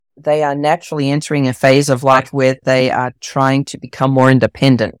they are naturally entering a phase of life where they are trying to become more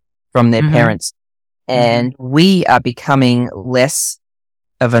independent from their parents. And we are becoming less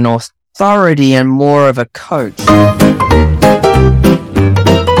of an authority and more of a coach.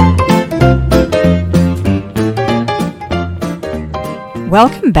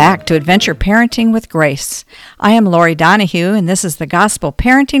 Welcome back to Adventure Parenting with Grace. I am Lori Donahue, and this is the Gospel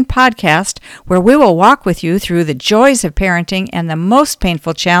Parenting Podcast, where we will walk with you through the joys of parenting and the most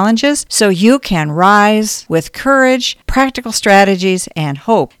painful challenges so you can rise with courage, practical strategies, and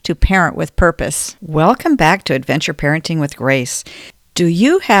hope to parent with purpose. Welcome back to Adventure Parenting with Grace. Do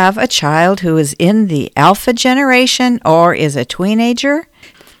you have a child who is in the alpha generation or is a teenager?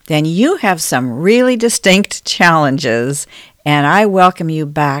 Then you have some really distinct challenges. And I welcome you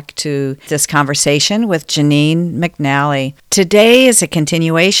back to this conversation with Janine McNally. Today is a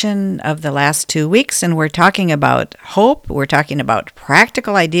continuation of the last 2 weeks, and we're talking about hope. We're talking about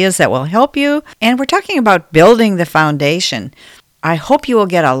practical ideas that will help you, and we're talking about building the foundation. I hope you will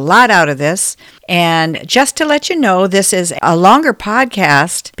get a lot out of this. And just to let you know, this is a longer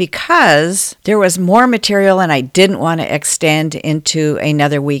podcast because there was more material and I didn't want to extend into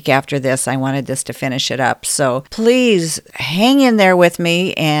another week after this. I wanted this to finish it up. So please hang in there with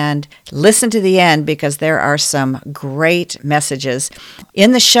me and listen to the end because there are some great messages.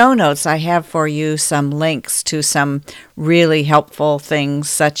 In the show notes, I have for you some links to some really helpful things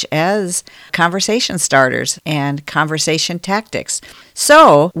such as conversation starters and conversation tactics.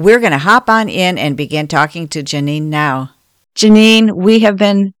 So we're going to hop on in and begin talking to Janine now. Janine, we have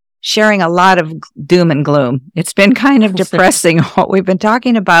been sharing a lot of doom and gloom. It's been kind of depressing what we've been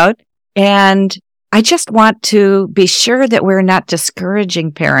talking about. And I just want to be sure that we're not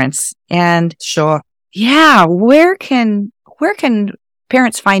discouraging parents. And Sure. yeah, where can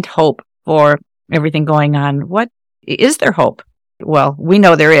parents find hope for everything going on? What is there hope? Well, we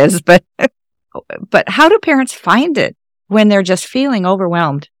know there is, but how do parents find it when they're just feeling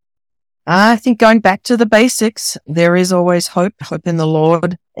overwhelmed? I think going back to the basics, there is always hope in the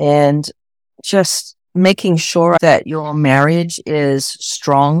Lord, and just making sure that your marriage is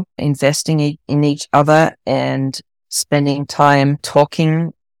strong, investing in each other and spending time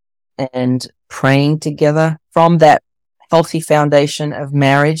talking and praying together from that healthy foundation of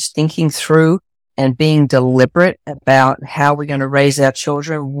marriage, thinking through and being deliberate about how we're going to raise our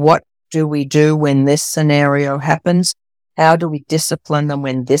children. What do we do when this scenario happens? How do we discipline them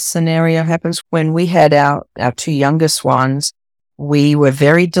when this scenario happens? When we had our two youngest ones, we were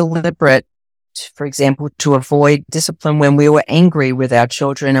very deliberate, for example, to avoid discipline when we were angry with our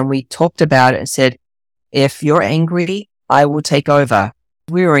children. And we talked about it and said, if you're angry, I will take over.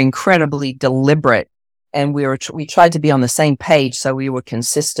 We were incredibly deliberate and we tried to be on the same page so we were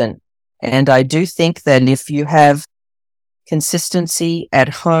consistent. And I do think that if you have consistency at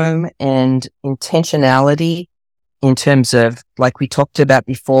home and intentionality in terms of, like we talked about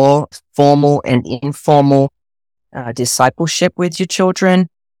before, formal and informal discipleship with your children,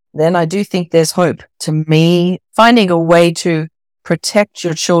 then I do think there's hope. To me, finding a way to protect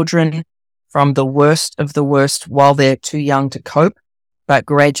your children from the worst of the worst while they're too young to cope, but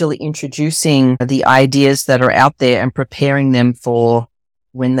gradually introducing the ideas that are out there and preparing them for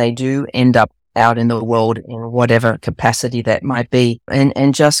when they do end up out in the world in whatever capacity that might be,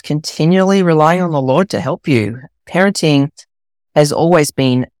 and just continually relying on the Lord to help you. Parenting has always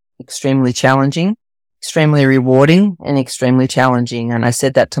been extremely challenging, extremely rewarding, and extremely challenging. And I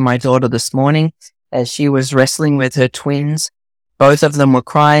said that to my daughter this morning as she was wrestling with her twins. Both of them were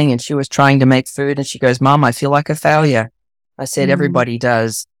crying and she was trying to make food. And she goes, Mom, I feel like a failure. I said, everybody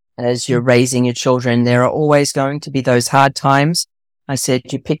does. As you're raising your children, there are always going to be those hard times. I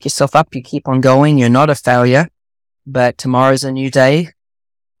said, you pick yourself up, you keep on going. You're not a failure, but tomorrow's a new day,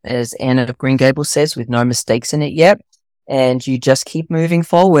 as Anna of Green Gables says, with no mistakes in it yet. And you just keep moving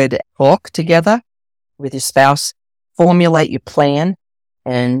forward. Talk together with your spouse, formulate your plan,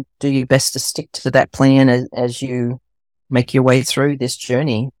 and do your best to stick to that plan as you make your way through this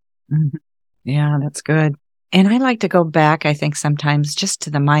journey. Mm-hmm. Yeah, that's good. And I like to go back, I think, sometimes just to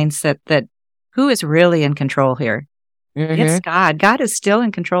the mindset that who is really in control here? Mm-hmm. It's God. God is still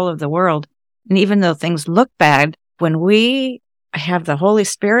in control of the world. And even though things look bad, when we have the Holy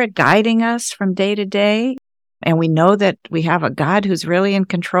Spirit guiding us from day to day, and we know that we have a God who's really in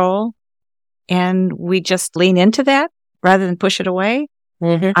control, and we just lean into that rather than push it away,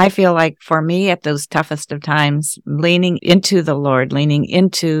 I feel like for me at those toughest of times, leaning into the Lord, leaning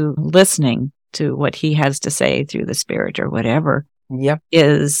into listening to what He has to say through the Spirit or whatever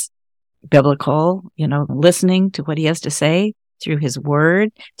is biblical, listening to what He has to say through His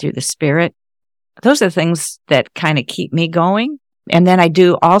Word, through the Spirit. Those are things that kind of keep me going. And then I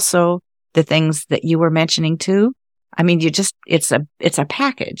do also the things that you were mentioning too. I mean, it's a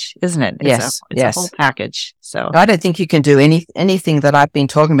package, isn't it? Yes. It's a whole package. So I don't think you can do anything that I've been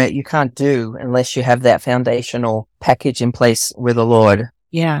talking about. You can't do unless you have that foundational package in place with the Lord.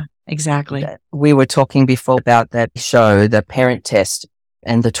 yeah, exactly. We were talking before about that show, the Parent Test,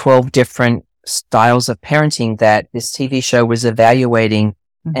 and the 12 different styles of parenting that this TV show was evaluating.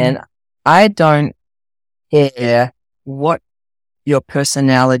 Mm-hmm. And I don't care what your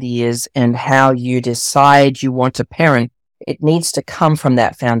personality is and how you decide you want to parent. It needs to come from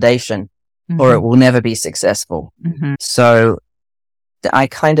that foundation, or it will never be successful. Mm-hmm. So I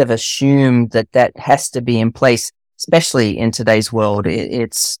kind of assume that has to be in place, especially in today's world.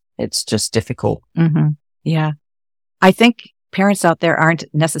 It's just difficult. Mm-hmm. Yeah. I think parents out there aren't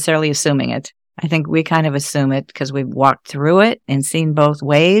necessarily assuming it. I think we kind of assume it because we've walked through it and seen both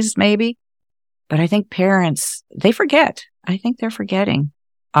ways, maybe. But I think parents, they forget. I think they're forgetting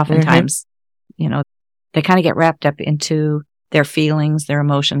oftentimes. You know, they kind of get wrapped up into their feelings, their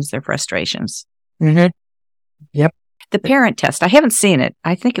emotions, their frustrations. Mm-hmm. Yep. The Parent Test, I haven't seen it.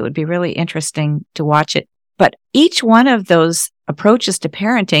 I think it would be really interesting to watch it. But each one of those approaches to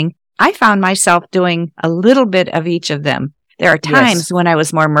parenting, I found myself doing a little bit of each of them. There are times when I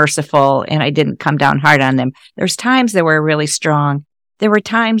was more merciful and I didn't come down hard on them. There's times that were really strong. There were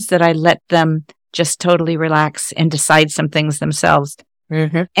times that I let them just totally relax and decide some things themselves.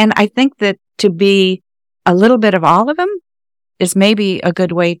 Mm-hmm. And I think that to be a little bit of all of them is maybe a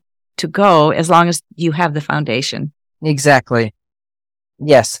good way to go as long as you have the foundation. Exactly.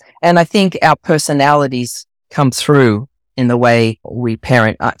 Yes. And I think our personalities come through in the way we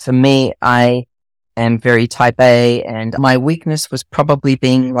parent. For me, I am very type A, and my weakness was probably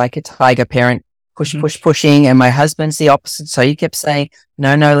being like a tiger parent, pushing. And my husband's the opposite. So he kept saying,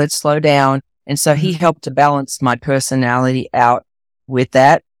 no, let's slow down. And so he helped to balance my personality out with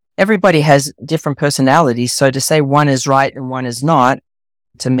that. Everybody has different personalities. So to say one is right and one is not,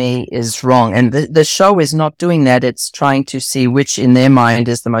 to me, is wrong. And the show is not doing that. It's trying to see which in their mind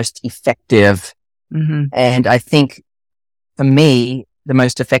is the most effective. Mm-hmm. And I think for me, the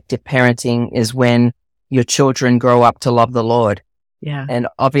most effective parenting is when your children grow up to love the Lord. Yeah. And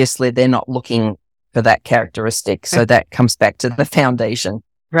obviously they're not looking for that characteristic. So that comes back to the foundation.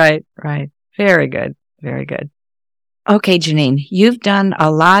 Right. Very good. Very good. Okay, Janine, you've done a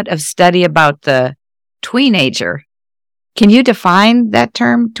lot of study about the tweenager. Can you define that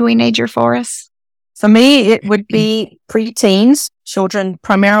term, tweenager, for us? For me, it would be preteens, children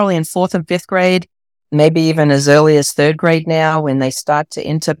primarily in 4th and 5th grade, maybe even as early as 3rd grade now when they start to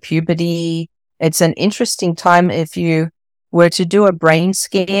enter puberty. It's an interesting time. If you were to do a brain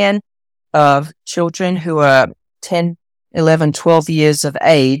scan of children who are 10, 11, 12 years of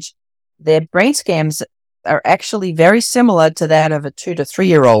age, their brain scans are actually very similar to that of a 2 to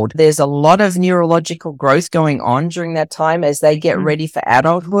 3-year-old. There's a lot of neurological growth going on during that time as they get ready for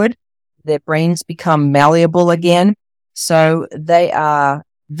adulthood. Their brains become malleable again. So they are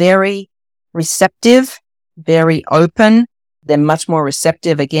very receptive, very open. They're much more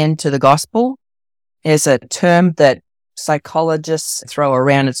receptive again to the gospel. There's a term that psychologists throw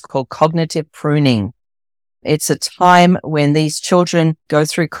around. It's called cognitive pruning. It's a time when these children go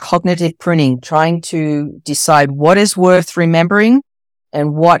through cognitive pruning, trying to decide what is worth remembering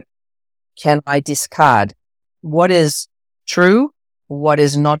and what can I discard. What is true? What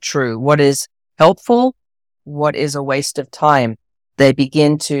is not true? What is helpful? What is a waste of time? They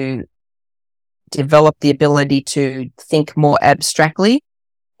begin to develop the ability to think more abstractly,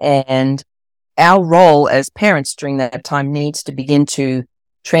 and our role as parents during that time needs to begin to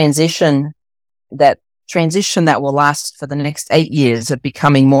transition that will last for the next 8 years of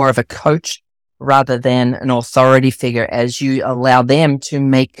becoming more of a coach rather than an authority figure, as you allow them to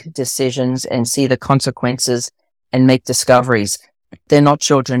make decisions and see the consequences and make discoveries. They're not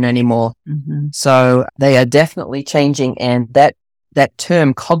children anymore. Mm-hmm. So they are definitely changing. And that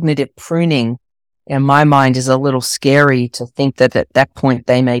term cognitive pruning in my mind is a little scary to think that at that point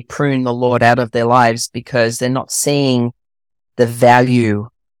they may prune the Lord out of their lives because they're not seeing the value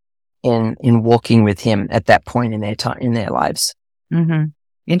in walking with him at that point in their lives. Mm-hmm.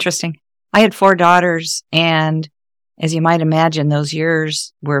 Interesting. I had 4 daughters, and as you might imagine, those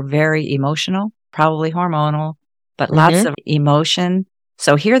years were very emotional, probably hormonal, but lots of emotion.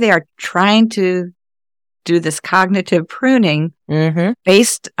 So here they are trying to do this cognitive pruning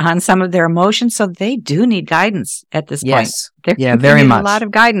based on some of their emotions. So they do need guidance at this point. They're very much. A lot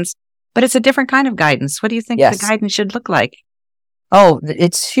of guidance, but it's a different kind of guidance. What do you think the guidance should look like? Oh,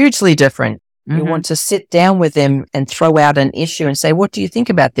 it's hugely different. You want to sit down with them and throw out an issue and say, what do you think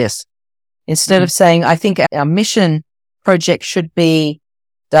about this? Instead of saying, I think our mission project should be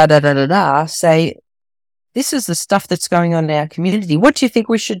da da da da da. Say, this is the stuff that's going on in our community. What do you think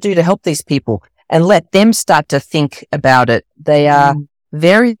we should do to help these people? And let them start to think about it. They are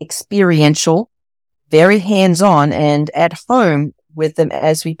very experiential, very hands-on, and at home with them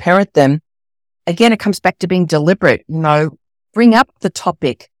as we parent them. Again, it comes back to being deliberate. Bring up the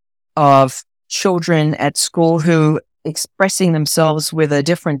topic of children at school who expressing themselves with a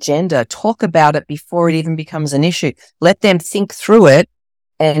different gender. Talk about it before it even becomes an issue. Let them think through it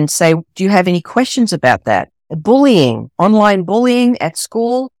and say, do you have any questions about that? Bullying, online bullying at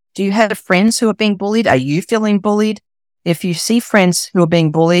school. Do you have friends who are being bullied? Are you feeling bullied? If you see friends who are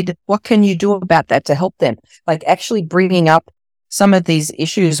being bullied, what can you do about that to help them? Like actually bringing up some of these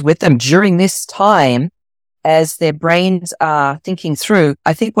issues with them during this time as their brains are thinking through.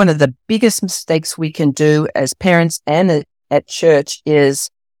 I think one of the biggest mistakes we can do as parents and at church is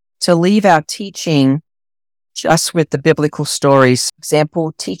to leave our teaching just with the biblical stories. For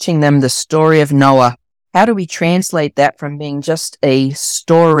example, teaching them the story of Noah. How do we translate that from being just a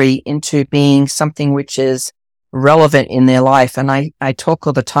story into being something which is relevant in their life? And I talk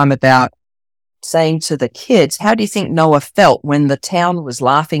all the time about saying to the kids, how do you think Noah felt when the town was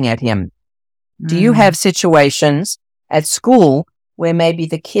laughing at him? Do you have situations at school where maybe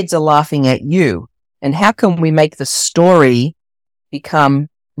the kids are laughing at you? And how can we make the story become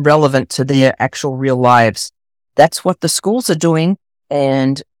relevant to their actual real lives? That's what the schools are doing.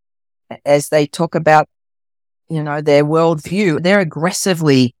 And as they talk about, their worldview, they're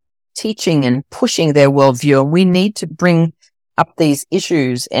aggressively teaching and pushing their worldview. And we need to bring up these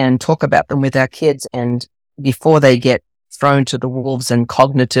issues and talk about them with our kids, and before they get thrown to the wolves and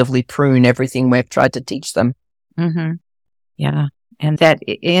cognitively prune everything we've tried to teach them. Mm-hmm. Yeah. And that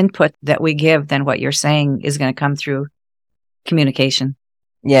input that we give, then what you're saying is going to come through communication.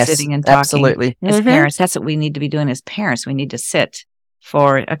 Yes, sitting and talking. Absolutely. As parents, that's what we need to be doing as parents. We need to sit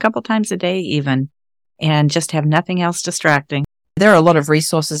for a couple times a day even and just have nothing else distracting. There are a lot of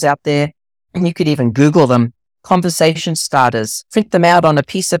resources out there, and you could even Google them. Conversation starters. Print them out on a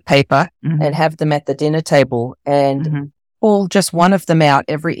piece of paper and have them at the dinner table, and pull just one of them out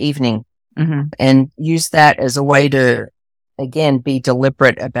every evening and use that as a way to, again, be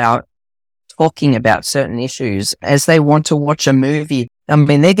deliberate about talking about certain issues. As they want to watch a movie, I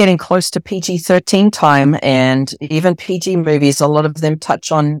mean, they're getting close to PG-13 time, and even PG movies, a lot of them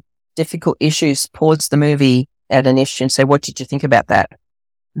touch on difficult issues. Pause the movie at an issue and say, what did you think about that?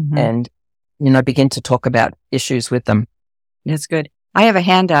 And, begin to talk about issues with them. That's good. I have a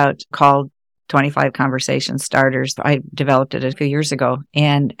handout called 25 Conversation Starters. I developed it a few years ago.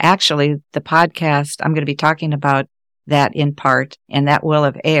 And actually, the podcast, I'm going to be talking about that in part, and that will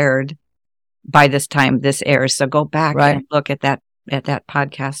have aired by this time this airs. So go back and look at that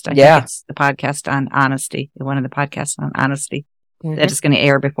podcast. I think it's the podcast on honesty, one of the podcasts on honesty that is going to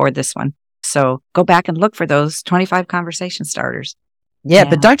air before this one. So go back and look for those 25 conversation starters. Yeah,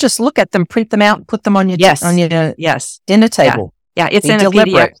 but don't just look at them, print them out, and put them on your dinner table. Yeah, it's in a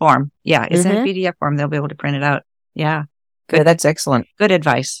PDF form. Yeah, it's in a PDF form. They'll be able to print it out. Yeah. Good. Yeah, that's excellent. Good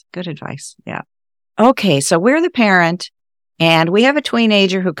advice. Yeah. Okay, so we're the parent, and we have a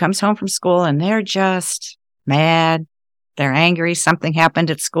teenager who comes home from school, and they're just mad. They're angry. Something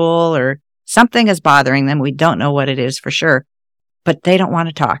happened at school, or something is bothering them. We don't know what it is for sure, but they don't want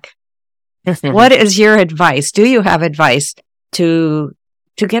to talk. What is your advice? Do you have advice to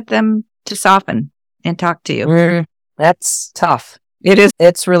get them to soften and talk to you? That's tough. It is.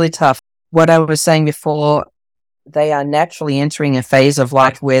 It's really tough. What I was saying before, they are naturally entering a phase of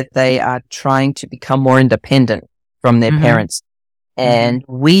life where they are trying to become more independent from their parents. And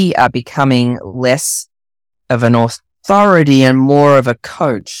we are becoming less of an authority and more of a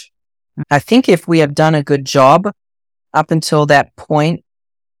coach. I think if we have done a good job up until that point,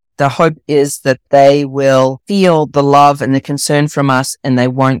 the hope is that they will feel the love and the concern from us, and they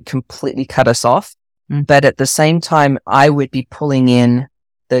won't completely cut us off. But at the same time, I would be pulling in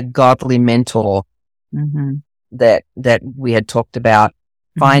the godly mentor that we had talked about,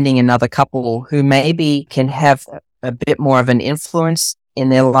 finding another couple who maybe can have a bit more of an influence in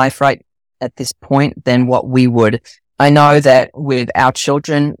their life right at this point than what we would. I know that with our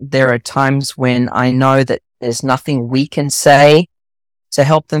children, there are times when I know that there's nothing we can say to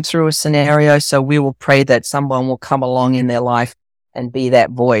help them through a scenario. So we will pray that someone will come along in their life and be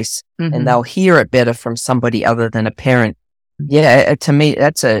that voice, and they'll hear it better from somebody other than a parent. Yeah, to me,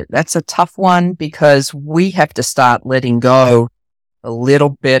 that's a tough one, because we have to start letting go a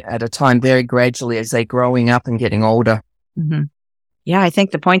little bit at a time, very gradually, as they're growing up and getting older. Yeah, I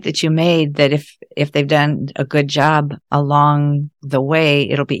think the point that you made, that if they've done a good job along the way,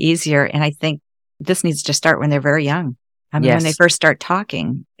 it'll be easier. And I think this needs to start when they're very young. I mean, when they Yes. first start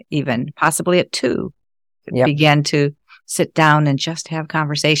talking, even possibly at 2, Yep. begin to sit down and just have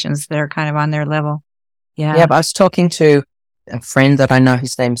conversations that are kind of on their level. Yeah. Yeah, I was talking to a friend that I know.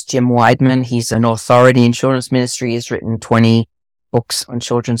 His name's Jim Weidman. He's an authority in children's ministry. He's written 20 books on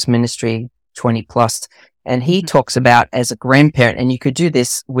children's ministry, 20 plus. And he talks about as a grandparent, and you could do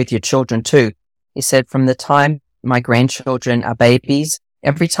this with your children too. He said, from the time my grandchildren are babies,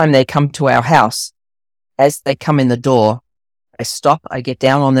 every time they come to our house, as they come in the door, I stop, I get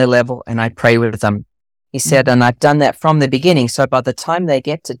down on their level, and I pray with them. He said, and I've done that from the beginning. So by the time they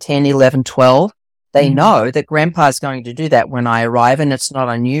get to 10, 11, 12, they know that grandpa's going to do that when I arrive, and it's not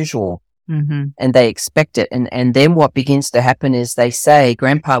unusual. And they expect it. And then what begins to happen is they say,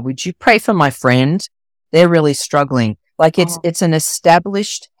 Grandpa, would you pray for my friend? They're really struggling. Like it's an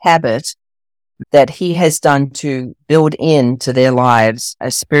established habit that he has done to build into their lives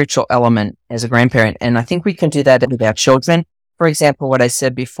a spiritual element as a grandparent. And I think we can do that with our children. For example, what I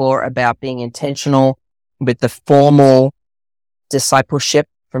said before about being intentional with the formal discipleship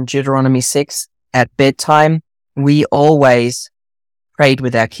from Deuteronomy 6 at bedtime, we always prayed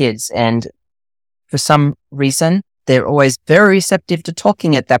with our kids. And for some reason, they're always very receptive to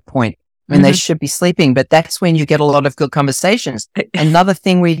talking at that point when they should be sleeping. But that's when you get a lot of good conversations. Another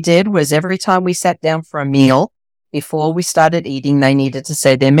thing we did was every time we sat down for a meal, before we started eating, they needed to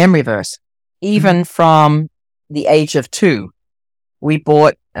say their memory verse. Even from the age of 2, we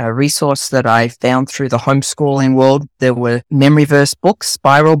bought a resource that I found through the homeschooling world. There were memory verse books,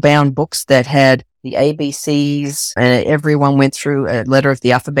 spiral bound books that had the ABCs, and everyone went through a letter of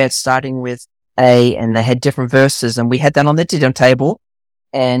the alphabet starting with A, and they had different verses, and we had that on the dinner table,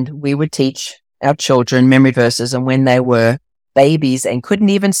 and we would teach our children memory verses. And when they were babies and couldn't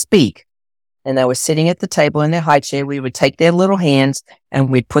even speak, and they were sitting at the table in their high chair, we would take their little hands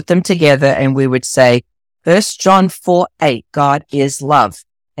and we'd put them together, and we would say, 1 John 4:8, God is love.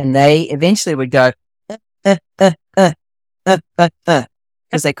 And they eventually would go, because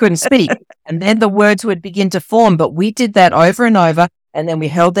they couldn't speak. And then the words would begin to form. But we did that over and over. And then we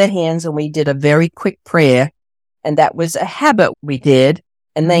held their hands and we did a very quick prayer. And that was a habit we did.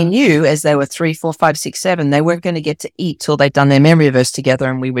 And they knew as they were 3, 4, 5, 6, 7, they weren't going to get to eat till they'd done their memory verse together,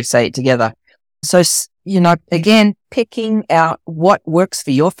 and we would say it together. So, again, picking out what works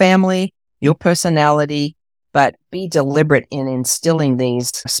for your family, your personality, but be deliberate in instilling these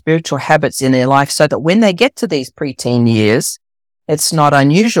spiritual habits in their life so that when they get to these preteen years, it's not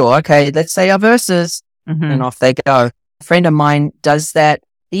unusual. Okay, let's say our verses, and off they go. A friend of mine does that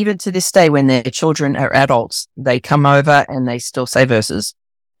even to this day when their children are adults. They come over and they still say verses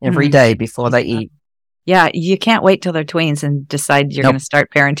every day before they eat. Yeah, you can't wait till they're tweens and decide you're going to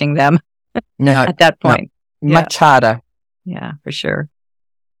start parenting them at that point. Much harder. Yeah, for sure.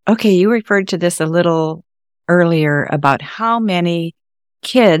 Okay, you referred to this a little earlier about how many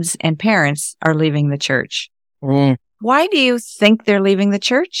kids and parents are leaving the church. Why do you think they're leaving the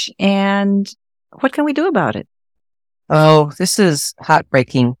church, and what can we do about it? Oh, this is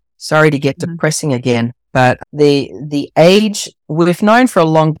heartbreaking. Sorry to get depressing again, but the age, we've known for a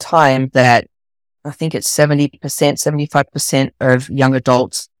long time that I think it's 70%, 75% of young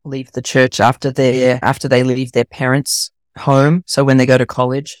adults leave the church after they leave their parents' home. So when they go to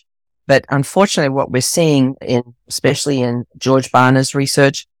college. But unfortunately, what we're seeing especially in George Barna's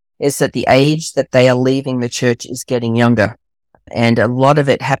research, is that the age that they are leaving the church is getting younger. And a lot of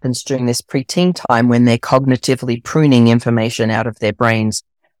it happens during this preteen time when they're cognitively pruning information out of their brains.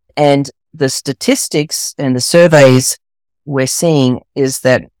 And the statistics and the surveys we're seeing is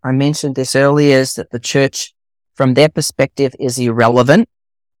that, I mentioned this earlier, is that the church, from their perspective, is irrelevant.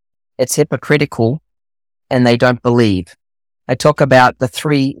 It's hypocritical, and they don't believe. I talk about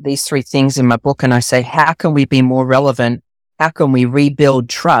these three things in my book, and I say, how can we be more relevant? How can we rebuild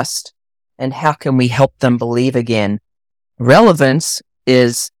trust? And how can we help them believe again? Relevance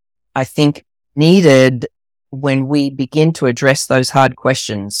is, I think, needed when we begin to address those hard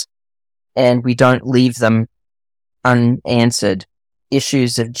questions and we don't leave them unanswered.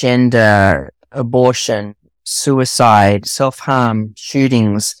 Issues of gender, abortion, suicide, self-harm,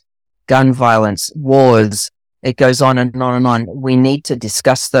 shootings, gun violence, wars. It goes on and on and on. We need to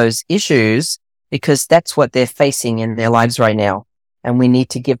discuss those issues because that's what they're facing in their lives right now. And we need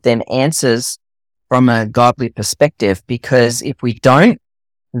to give them answers from a godly perspective, because if we don't,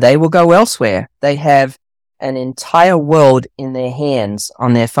 they will go elsewhere. They have an entire world in their hands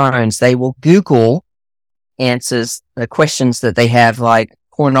on their phones. They will Google answers, the questions that they have, like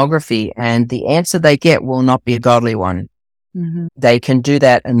pornography, and the answer they get will not be a godly one. They can do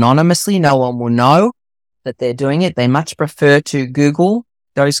that anonymously. No one will know that they're doing it. They much prefer to Google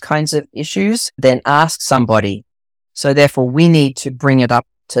those kinds of issues than ask somebody. So therefore, we need to bring it up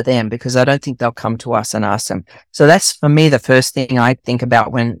to them, because I don't think they'll come to us and ask them. So that's, for me, the first thing I think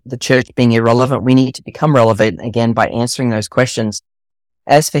about when the church being irrelevant. We need to become relevant again by answering those questions.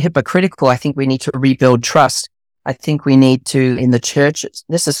 As for hypocritical, I think we need to rebuild trust. I think we need to, in the church,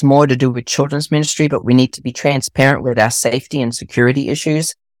 this is more to do with children's ministry, but we need to be transparent with our safety and security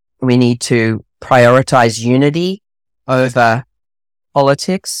issues. We need to prioritize unity over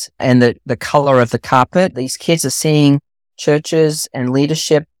politics and the color of the carpet. These kids are seeing churches and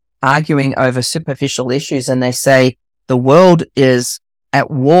leadership arguing over superficial issues, and they say the world is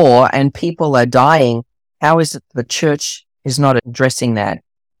at war and people are dying. How is it the church is not addressing that?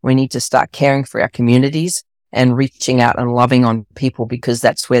 We need to start caring for our communities and reaching out and loving on people, because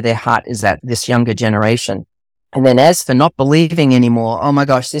that's where their heart is at, this younger generation. And then as for not believing anymore, oh my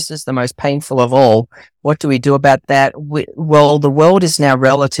gosh, this is the most painful of all. What do we do about that? Well, the world is now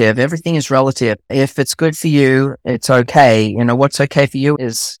relative. Everything is relative. If it's good for you, it's okay. You know, what's okay for you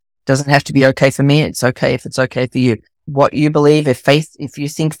doesn't have to be okay for me. It's okay if it's okay for you. What you believe, if you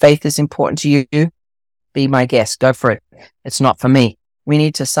think faith is important to you, be my guest. Go for it. It's not for me. We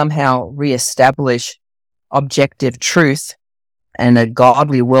need to somehow reestablish objective truth and a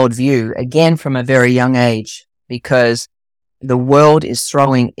godly worldview, again, from a very young age, because the world is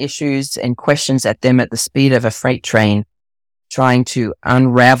throwing issues and questions at them at the speed of a freight train, trying to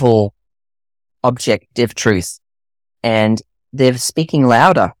unravel objective truth. And they're speaking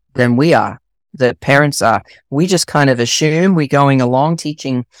louder than we are. The parents are. We just kind of assume we're going along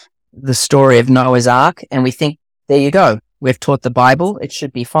teaching the story of Noah's Ark, and we think, there you go. We've taught the Bible. It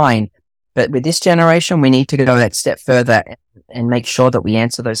should be fine. But with this generation, we need to go that step further and make sure that we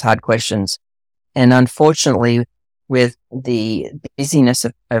answer those hard questions. And unfortunately, with the busyness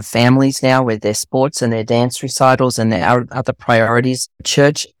of families now, with their sports and their dance recitals and their other priorities,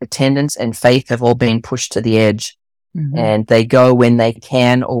 church attendance and faith have all been pushed to the edge. Mm-hmm. And they go when they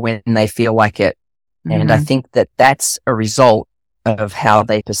can or when they feel like it. Mm-hmm. And I think that that's a result of how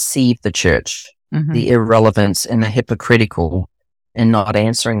they perceive the church, mm-hmm. the irrelevance and the hypocritical, and not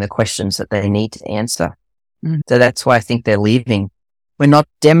answering the questions that they need to answer. Mm-hmm. So that's why I think they're leaving. We're not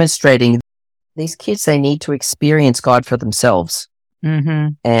demonstrating these kids. They need to experience God for themselves.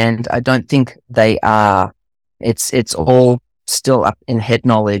 Mm-hmm. And I don't think they are. It's all still up in head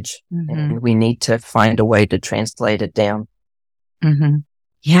knowledge, mm-hmm. and we need to find a way to translate it down. Mm-hmm.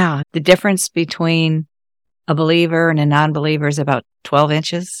 Yeah. The difference between a believer and a non-believer is about 12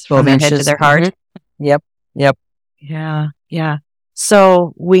 inches from their head to their heart. Mm-hmm. Yep. Yeah. Yeah.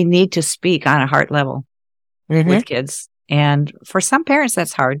 So we need to speak on a heart level mm-hmm. with kids. And for some parents,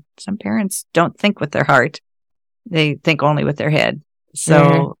 that's hard. Some parents don't think with their heart. They think only with their head. So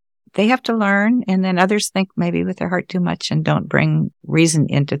mm-hmm. they have to learn. And then others think maybe with their heart too much and don't bring reason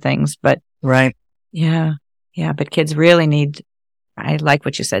into things. But right. Yeah. But kids really need, I like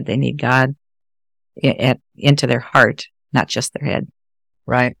what you said, they need God into their heart, not just their head.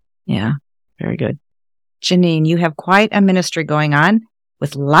 Right. Yeah. Very good. Janine, you have quite a ministry going on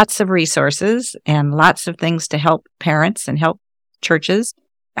with lots of resources and lots of things to help parents and help churches.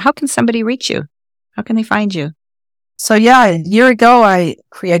 How can somebody reach you? How can they find you? So a year ago, I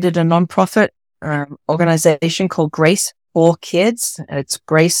created a nonprofit organization called Grace for Kids. It's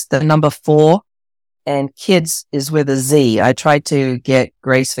Grace, the number 4, and kids is with a Z. I tried to get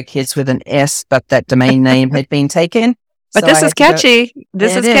Grace for Kids with an S, but that domain name had been taken. But so this is catchy.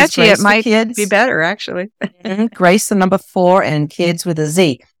 This is catchy. It might be better, actually. Mm-hmm. Grace, the number 4, and Kids with a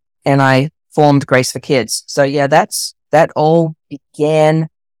Z. And I formed Grace for Kids. So that all began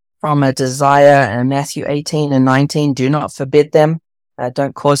from a desire in Matthew 18 and 19. Do not forbid them.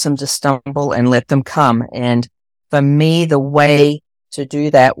 Don't cause them to stumble, and let them come. And for me, the way to do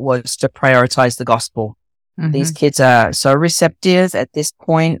that was to prioritize the gospel. Mm-hmm. These kids are so receptive at this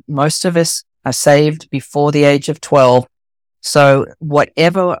point. Most of us are saved before the age of 12. So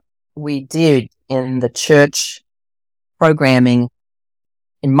whatever we did in the church programming,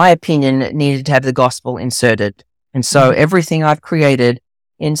 in my opinion, it needed to have the gospel inserted. And so everything I've created,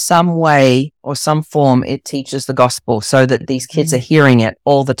 in some way or some form, it teaches the gospel so that these kids are hearing it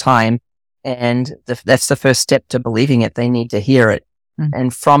all the time. And that's the first step to believing it. They need to hear it. Mm-hmm.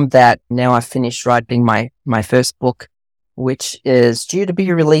 And from that, now I've finished writing my first book, which is due to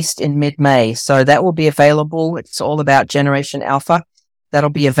be released in mid-May. So that will be available. It's all about Generation Alpha.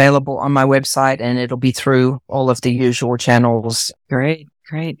 That'll be available on my website, and it'll be through all of the usual channels. Great.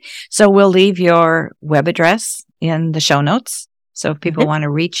 So we'll leave your web address in the show notes. So if people want to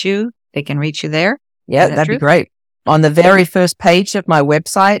reach you, they can reach you there. Yeah, that'd be great. On the very first page of my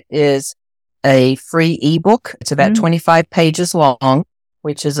website is a free ebook. It's about 25 pages long,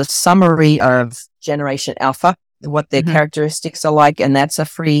 which is a summary of Generation Alpha. what their characteristics are like. And that's a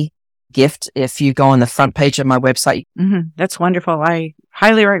free gift if you go on the front page of my website. That's wonderful. I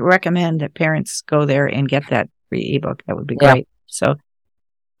highly recommend that parents go there and get that free ebook. That would be great. So,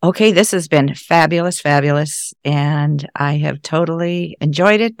 okay, this has been fabulous. And I have totally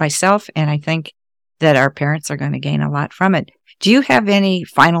enjoyed it myself. And I think that our parents are going to gain a lot from it. Do you have any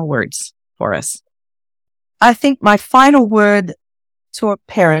final words for us? I think my final word to a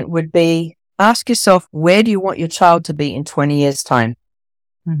parent would be, ask yourself, where do you want your child to be in 20 years' time?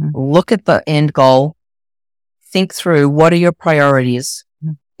 Look at the end goal. Think through, what are your priorities?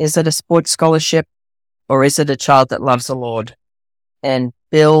 Is it a sports scholarship or is it a child that loves the Lord? And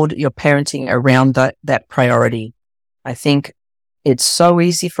build your parenting around that priority. I think it's so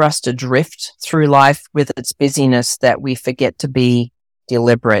easy for us to drift through life with its busyness that we forget to be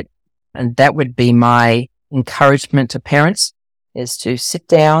deliberate. And that would be my encouragement to parents, is to sit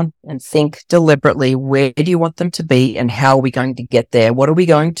down and think deliberately, where do you want them to be and how are we going to get there? What are we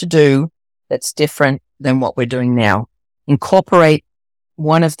going to do that's different than what we're doing now? Incorporate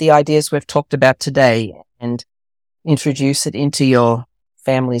one of the ideas we've talked about today and introduce it into your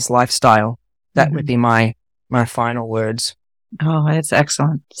family's lifestyle. That would be my final words. Oh, that's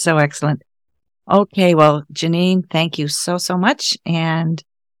excellent. So excellent. Okay, well, Janine, thank you so much. And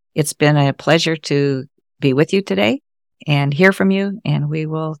it's been a pleasure to be with you today and hear from you. And we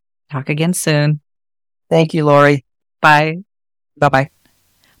will talk again soon. Thank you, Lori. Bye. Bye-bye.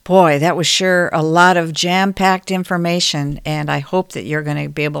 Boy, that was sure a lot of jam-packed information, and I hope that you're going to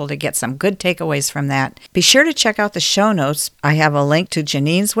be able to get some good takeaways from that. Be sure to check out the show notes. I have a link to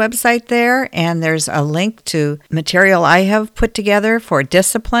Janine's website there, and there's a link to material I have put together for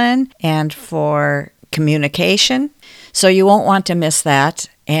discipline and for communication, so you won't want to miss that.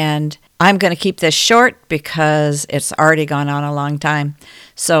 And I'm going to keep this short because it's already gone on a long time.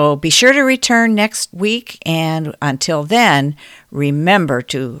 So be sure to return next week. And until then, remember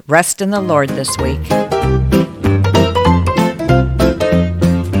to rest in the Lord this week.